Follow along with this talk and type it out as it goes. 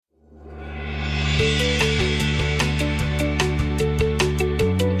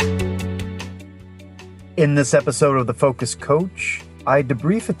In this episode of The Focus Coach, I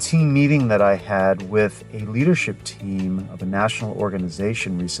debrief a team meeting that I had with a leadership team of a national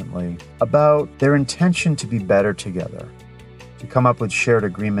organization recently about their intention to be better together, to come up with shared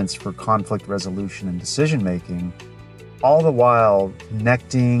agreements for conflict resolution and decision-making, all the while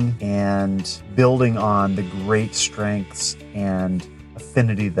connecting and building on the great strengths and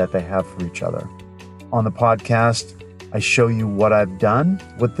affinity that they have for each other. On the podcast, I show you what I've done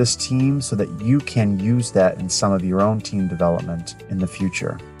with this team so that you can use that in some of your own team development in the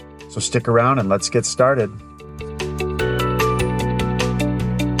future. So stick around and let's get started.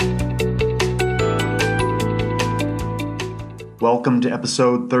 Welcome to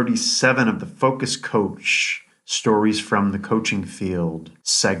episode 37 of The Focus Coach, Stories from the Coaching Field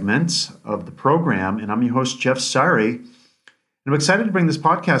segment of the program. And I'm your host, Jeff Sari. And I'm excited to bring this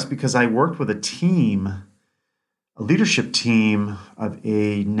podcast because I worked with a leadership team of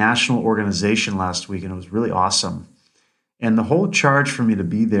a national organization last week, and it was really awesome. And the whole charge for me to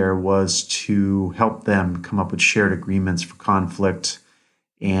be there was to help them come up with shared agreements for conflict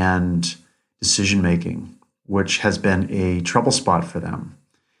and decision-making, which has been a trouble spot for them.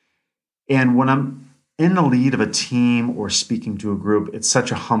 And when I'm in the lead of a team or speaking to a group, it's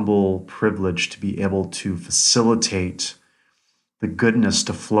such a humble privilege to be able to facilitate the goodness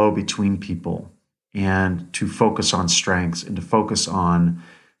to flow between people, and to focus on strengths and to focus on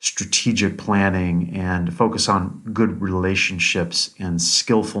strategic planning and to focus on good relationships and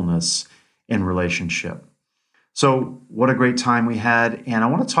skillfulness in relationship. So what a great time we had. And I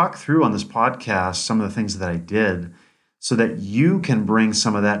want to talk through on this podcast some of the things that I did so that you can bring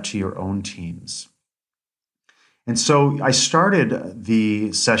some of that to your own teams. And so I started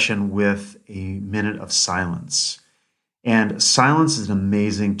the session with a minute of silence. And silence is an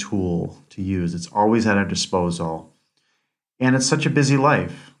amazing tool to use. It's always at our disposal. And it's such a busy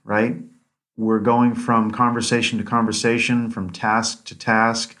life, right? We're going from conversation to conversation, from task to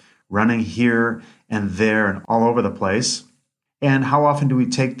task, running here and there and all over the place. And how often do we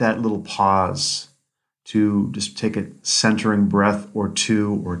take that little pause to just take a centering breath or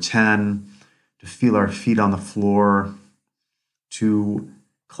 2 or 10, to feel our feet on the floor, to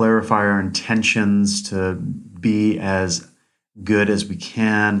clarify our intentions, to be as good as we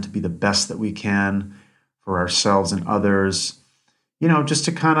can, to be the best that we can for ourselves and others, just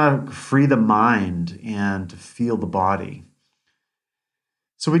to kind of free the mind and to feel the body.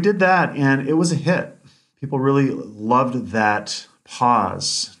 So we did that, and it was a hit. People really loved that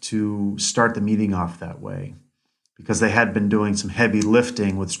pause to start the meeting off that way because they had been doing some heavy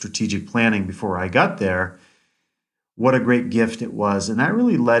lifting with strategic planning before I got there. What a great gift it was. And that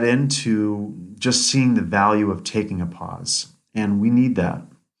really led into just seeing the value of taking a pause. And we need that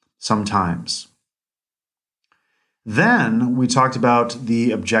sometimes. Then we talked about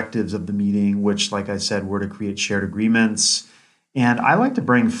the objectives of the meeting, which, like I said, were to create shared agreements. And I like to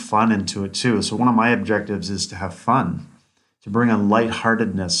bring fun into it too. So one of my objectives is to have fun, to bring a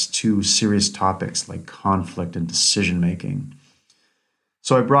lightheartedness to serious topics like conflict and decision-making.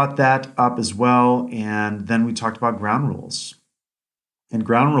 So I brought that up as well, and then we talked about ground rules. And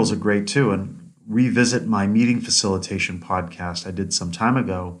ground rules are great too, and revisit my meeting facilitation podcast I did some time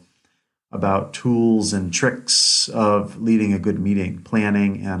ago about tools and tricks of leading a good meeting,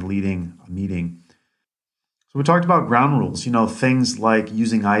 planning and leading a meeting. So we talked about ground rules, things like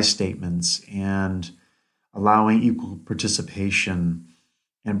using I statements and allowing equal participation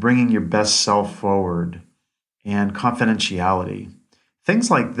and bringing your best self forward and confidentiality.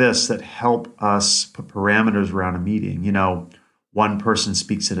 Things like this that help us put parameters around a meeting, one person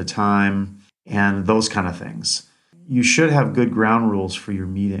speaks at a time and those kind of things. You should have good ground rules for your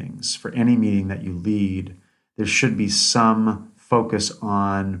meetings. For any meeting that you lead, there should be some focus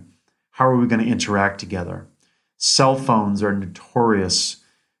on how are we going to interact together. Cell phones are notorious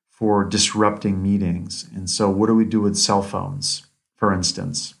for disrupting meetings. And so what do we do with cell phones, for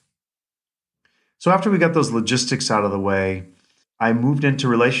instance? So after we got those logistics out of the way, I moved into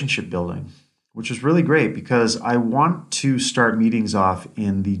relationship building, which was really great because I want to start meetings off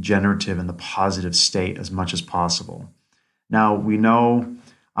in the generative and the positive state as much as possible. Now, we know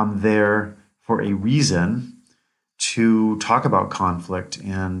I'm there for a reason to talk about conflict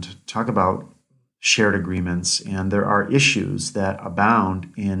and talk about shared agreements, and there are issues that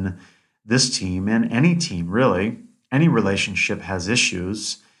abound in this team and any team, really. Any relationship has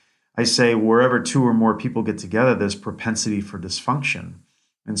issues. I say wherever 2 or more people get together, there's propensity for dysfunction.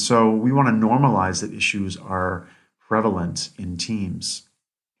 And so we want to normalize that issues are prevalent in teams.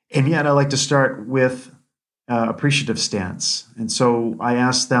 And yet I like to start with appreciative stance. And so I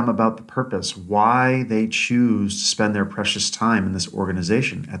asked them about the purpose, why they choose to spend their precious time in this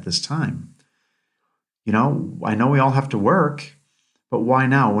organization at this time. I know we all have to work, but why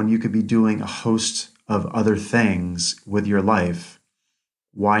now when you could be doing a host of other things with your life?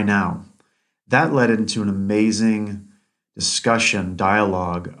 Why now? That led into an amazing discussion,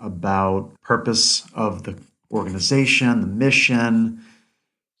 dialogue about purpose of the organization, the mission.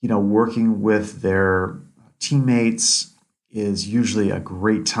 Working with their teammates is usually a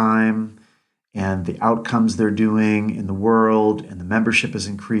great time, and the outcomes they're doing in the world and the membership is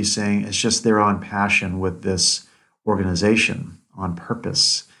increasing. It's just they're on passion with this organization, on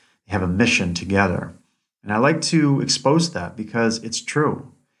purpose. They have a mission together. And I like to expose that because it's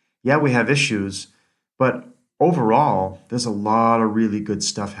true. Yeah, we have issues, but overall, there's a lot of really good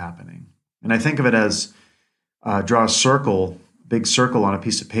stuff happening. And I think of it as draw a circle, big circle on a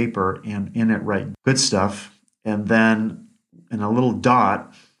piece of paper, and in it write good stuff. And then in a little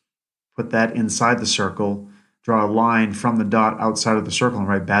dot, put that inside the circle, draw a line from the dot outside of the circle and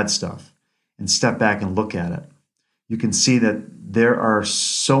write bad stuff, and step back and look at it. You can see that there are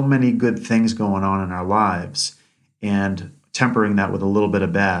so many good things going on in our lives, and tempering that with a little bit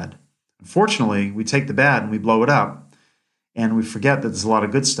of bad. Unfortunately, we take the bad and we blow it up, and we forget that there's a lot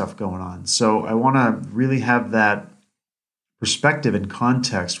of good stuff going on. So I want to really have that perspective and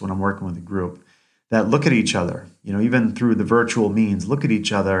context when I'm working with a group, that look at each other, even through the virtual means, look at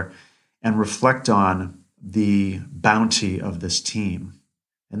each other and reflect on the bounty of this team.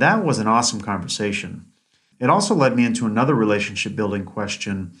 And that was an awesome conversation. It also led me into another relationship building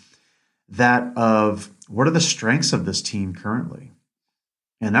question, that of what are the strengths of this team currently?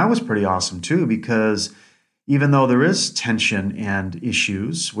 And that was pretty awesome too, because even though there is tension and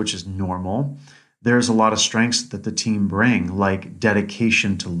issues, which is normal, there's a lot of strengths that the team bring, like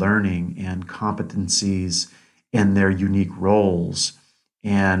dedication to learning and competencies in their unique roles,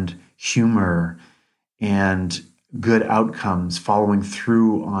 and humor, and good outcomes, following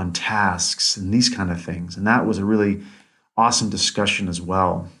through on tasks and these kind of things. And that was a really awesome discussion as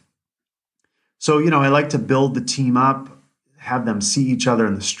well. So, I like to build the team up, have them see each other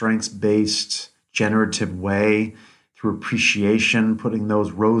in the strengths-based, generative way, through appreciation, putting those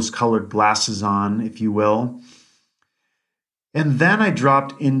rose-colored glasses on, if you will. And then I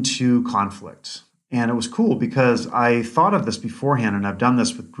dropped into conflict. And it was cool because I thought of this beforehand, and I've done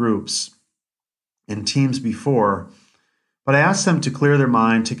this with groups and teams before, but I asked them to clear their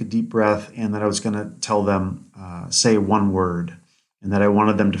mind, take a deep breath, and that I was going to tell them, say one word, and that I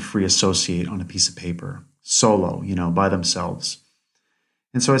wanted them to free associate on a piece of paper, solo, by themselves.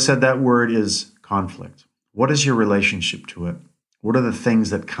 And so I said that word is conflict. What is your relationship to it? What are the things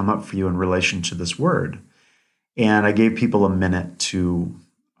that come up for you in relation to this word? And I gave people a minute to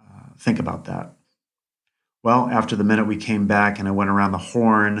think about that. Well, after the minute, we came back and I went around the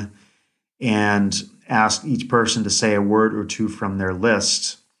horn and asked each person to say a word or two from their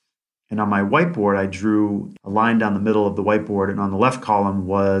list. And on my whiteboard, I drew a line down the middle of the whiteboard, and on the left column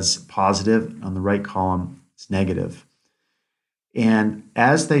was positive, on the right column is negative. And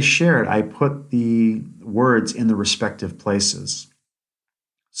as they shared, I put the words in the respective places.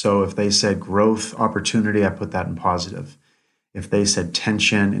 So if they said growth, opportunity, I put that in positive. If they said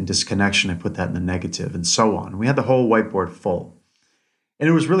tension and disconnection, I put that in the negative, and so on. We had the whole whiteboard full. And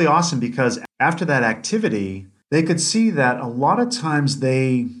it was really awesome because after that activity, they could see that a lot of times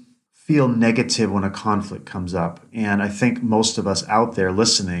they feel negative when a conflict comes up. And I think most of us out there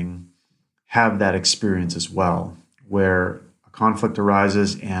listening have that experience as well, where a conflict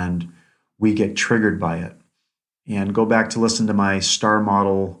arises and we get triggered by it. And go back to listen to my Star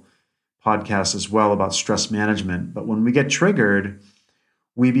Model podcast as well about stress management. But when we get triggered,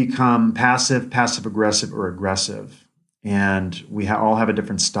 we become passive, passive-aggressive, or aggressive. And we all have a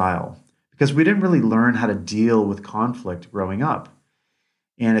different style because we didn't really learn how to deal with conflict growing up.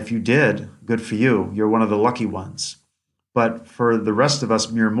 And if you did, good for you. You're one of the lucky ones. But for the rest of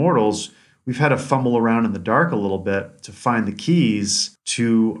us mere mortals, we've had to fumble around in the dark a little bit to find the keys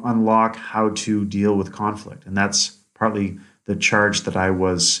to unlock how to deal with conflict. And that's partly the charge that I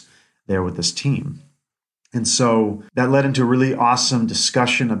was there with this team. And so that led into a really awesome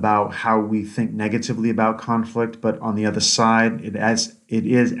discussion about how we think negatively about conflict. But on the other side, it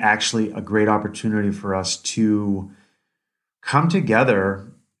is actually a great opportunity for us to come together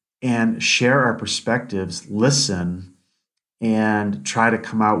and share our perspectives, listen, and try to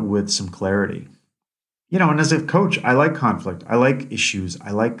come out with some clarity. And as a coach, I like conflict. I like issues.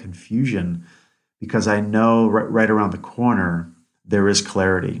 I like confusion because I know right around the corner, there is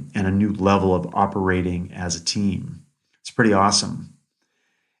clarity and a new level of operating as a team. It's pretty awesome.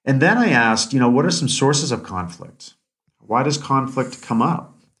 And then I asked, what are some sources of conflict? Why does conflict come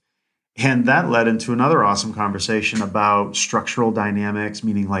up? And that led into another awesome conversation about structural dynamics,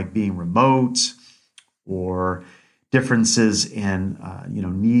 meaning like being remote or differences in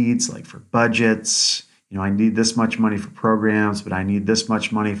needs, like for budgets. I need this much money for programs, but I need this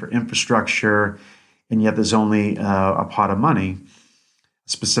much money for infrastructure, and yet there's only a pot of money, a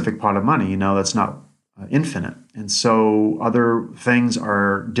specific pot of money. That's not infinite. And so other things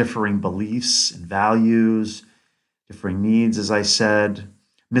are differing beliefs and values, differing needs, as I said,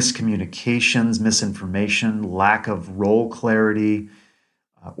 miscommunications, misinformation, lack of role clarity,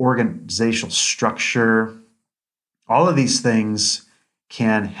 organizational structure. All of these things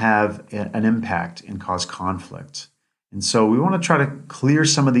can have an impact and cause conflict. And so we want to try to clear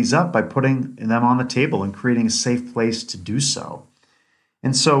some of these up by putting them on the table and creating a safe place to do so.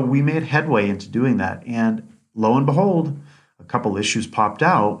 And so we made headway into doing that. And lo and behold, a couple issues popped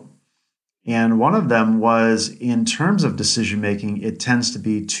out. And one of them was, in terms of decision making, it tends to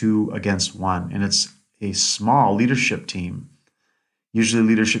be 2 against 1. And it's a small leadership team. Usually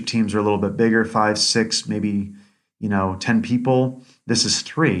leadership teams are a little bit bigger, 5, 6, maybe 10 people. This is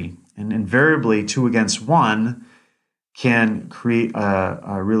 3. And invariably 2 against 1 can create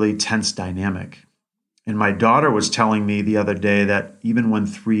a really tense dynamic. And my daughter was telling me the other day that even when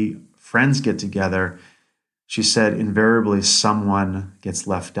 3 friends get together, she said invariably someone gets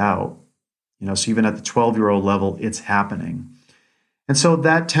left out. So even at the 12-year-old level, it's happening. And so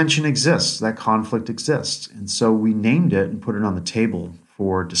that tension exists, that conflict exists. And so we named it and put it on the table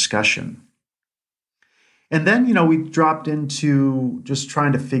for discussion. And then, we dropped into just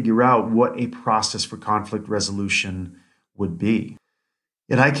trying to figure out what a process for conflict resolution would be.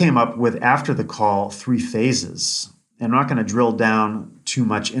 And I came up with, after the call, 3 phases. And I'm not going to drill down too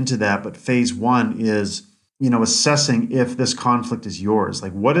much into that, but phase 1 is, assessing if this conflict is yours.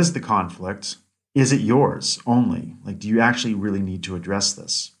 Like, what is the conflict? Is it yours only? Like, do you actually really need to address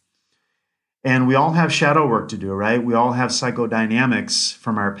this? And we all have shadow work to do, right? We all have psychodynamics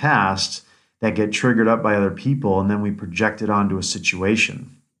from our past that get triggered up by other people, and then we project it onto a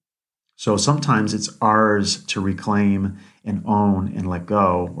situation. So sometimes it's ours to reclaim and own and let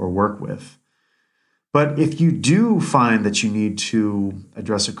go or work with. But if you do find that you need to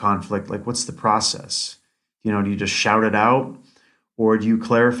address a conflict, like, what's the process? Do you just shout it out? Or do you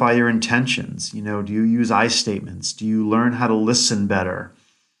clarify your intentions? Do you use I statements? Do you learn how to listen better?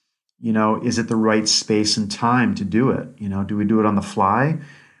 Is it the right space and time to do it? Do we do it on the fly?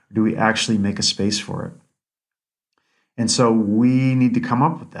 Or do we actually make a space for it? And so we need to come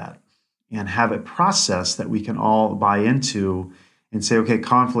up with that and have a process that we can all buy into and say, okay,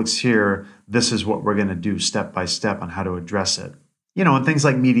 conflict's here. This is what we're going to do step by step on how to address it. And things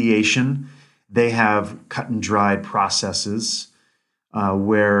like mediation, they have cut and dried processes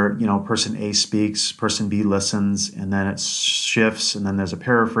where, person A speaks, person B listens, and then it shifts, and then there's a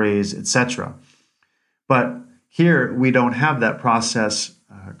paraphrase, etc. But here we don't have that process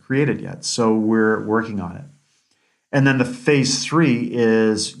created yet, so we're working on it. And then the phase 3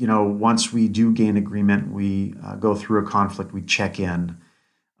 is, once we do gain agreement, we go through a conflict, we check in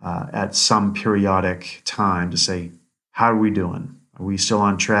at some periodic time to say, how are we doing? Are we still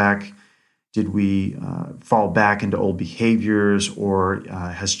on track? Did we fall back into old behaviors, or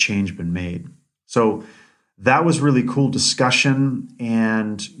has change been made? So that was really cool discussion,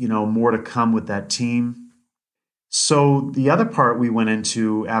 and more to come with that team. So the other part we went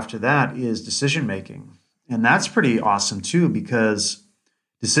into after that is decision making. And that's pretty awesome too, because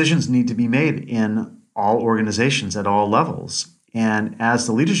decisions need to be made in all organizations at all levels. And as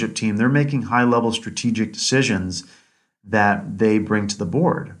the leadership team, they're making high-level strategic decisions that they bring to the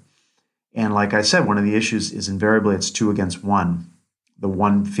board. And like I said, one of the issues is invariably it's 2 against 1, the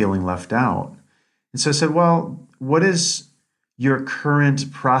one feeling left out. And so I said, well, what is your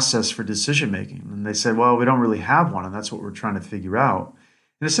current process for decision making? And they said, well, we don't really have one, and that's what we're trying to figure out.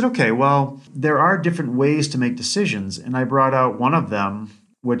 And I said, okay, well, there are different ways to make decisions. And I brought out one of them,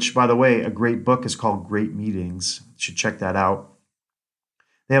 which, by the way, a great book is called Great Meetings. You should check that out.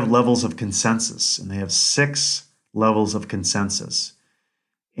 They have levels of consensus, and they have 6 levels of consensus.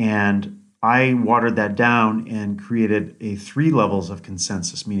 And I watered that down and created a 3 levels of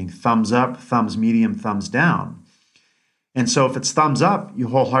consensus, meaning thumbs up, thumbs medium, thumbs down. And so if it's thumbs up, you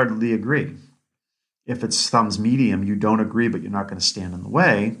wholeheartedly agree. If it's thumbs medium, you don't agree, but you're not going to stand in the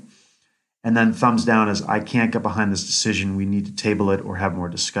way. And then thumbs down is, I can't get behind this decision. We need to table it or have more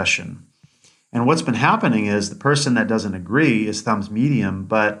discussion. And what's been happening is the person that doesn't agree is thumbs medium,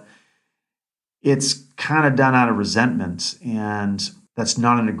 but it's kind of done out of resentment, and that's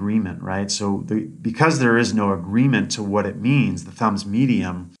not an agreement, right? So because there is no agreement to what it means, the thumbs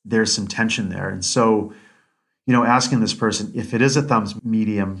medium, there's some tension there. And so, asking this person, if it is a thumbs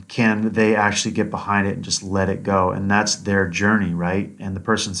medium, can they actually get behind it and just let it go? And that's their journey, right? And the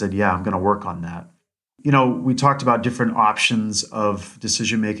person said, yeah, I'm going to work on that. We talked about different options of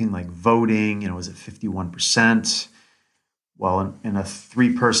decision-making, like voting, is it 51%? Well, in a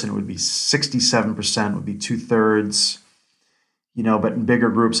 3-person, it would be 67%, would be 2/3. But in bigger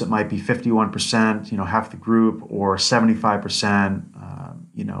groups, it might be 51%, half the group, or 75%,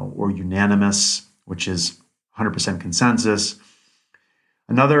 or unanimous, which is 100% consensus.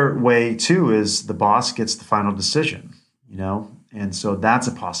 Another way, too, is the boss gets the final decision, and so that's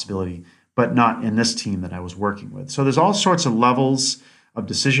a possibility, but not in this team that I was working with. So there's all sorts of levels of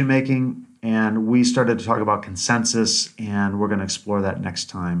decision-making, and we started to talk about consensus, and we're going to explore that next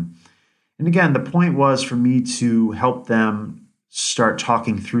time. And again, the point was for me to help them start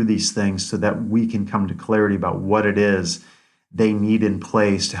talking through these things so that we can come to clarity about what it is they need in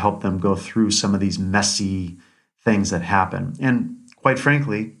place to help them go through some of these messy things that happen. And quite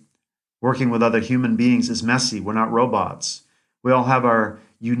frankly, working with other human beings is messy. We're not robots. We all have our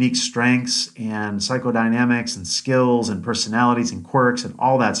unique strengths and psychodynamics and skills and personalities and quirks and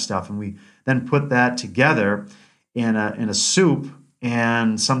all that stuff. And we then put that together in a soup,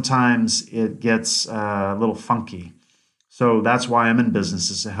 and sometimes it gets a little funky. So that's why I'm in business,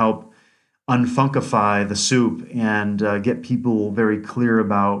 is to help unfunkify the soup and get people very clear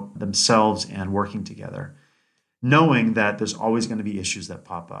about themselves and working together, knowing that there's always going to be issues that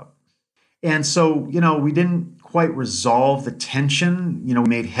pop up. And so, we didn't quite resolve the tension. We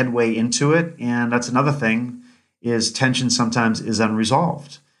made headway into it. And that's another thing, is tension sometimes is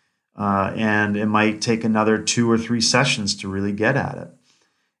unresolved. And it might take another 2 or 3 sessions to really get at it.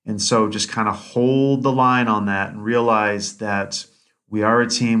 And so just kind of hold the line on that and realize that we are a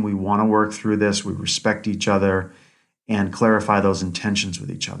team. We want to work through this. We respect each other and clarify those intentions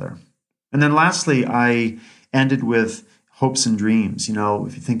with each other. And then lastly, I ended with hopes and dreams.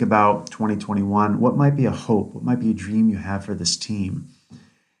 If you think about 2021, what might be a hope? What might be a dream you have for this team?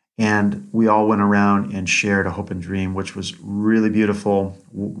 And we all went around and shared a hope and dream, which was really beautiful.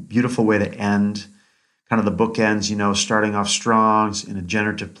 Beautiful way to end, kind of the bookends, starting off strong in a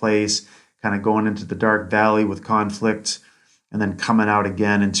generative place, kind of going into the dark valley with conflict, and then coming out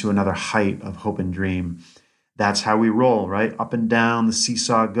again into another height of hope and dream. That's how we roll, right? Up and down the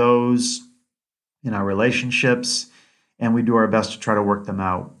seesaw goes in our relationships, and we do our best to try to work them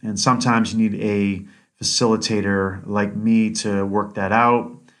out. And sometimes you need a facilitator like me to work that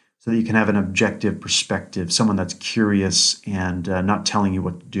out so that you can have an objective perspective, someone that's curious and not telling you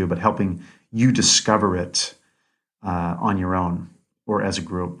what to do, but helping you discover it on your own or as a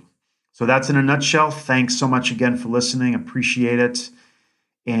group. So that's in a nutshell. Thanks so much again for listening. Appreciate it.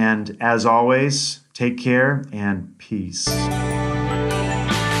 And as always, take care and peace.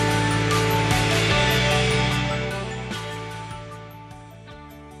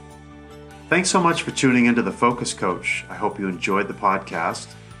 Thanks so much for tuning into The Focus Coach. I hope you enjoyed the podcast.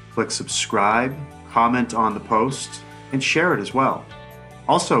 Click subscribe, comment on the post, and share it as well.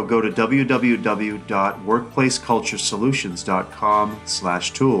 Also, go to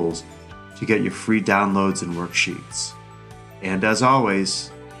www.workplaceculturesolutions.com/tools to get your free downloads and worksheets. And as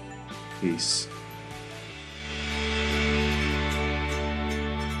always, peace.